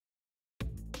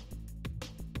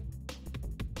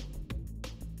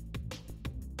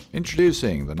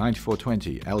Introducing the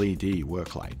 9420 LED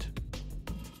work light.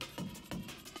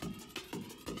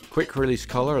 Quick release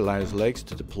collar allows legs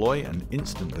to deploy and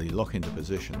instantly lock into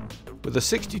position. With a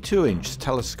 62-inch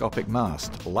telescopic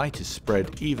mast, light is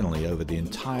spread evenly over the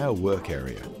entire work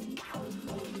area.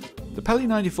 The Peli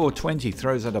 9420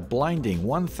 throws out a blinding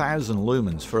 1000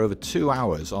 lumens for over 2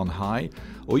 hours on high,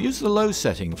 or use the low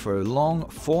setting for a long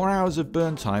 4 hours of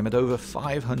burn time at over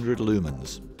 500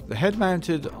 lumens. The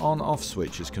head-mounted on-off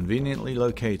switch is conveniently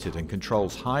located and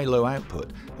controls high-low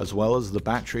output as well as the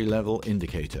battery level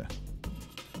indicator.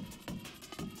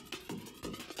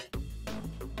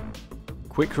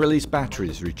 Quick release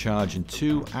batteries recharge in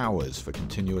 2 hours for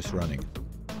continuous running.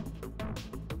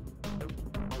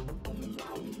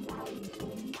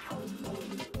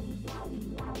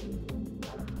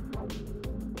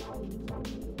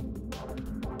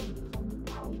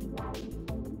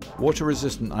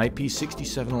 Water-resistant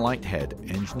IP67 light head,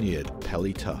 engineered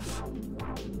Peli Tough.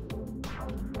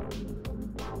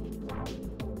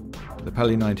 The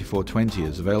Peli 9420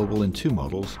 is available in 2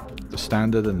 models, the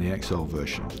Standard and the XL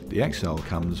version. The XL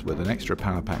comes with an extra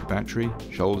power pack battery,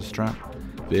 shoulder strap,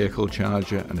 vehicle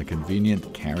charger and a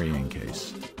convenient carrying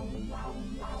case.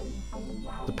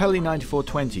 The Peli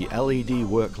 9420 LED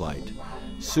work light.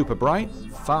 Super bright,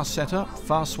 fast setup,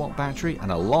 fast swap battery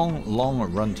and a long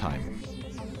runtime.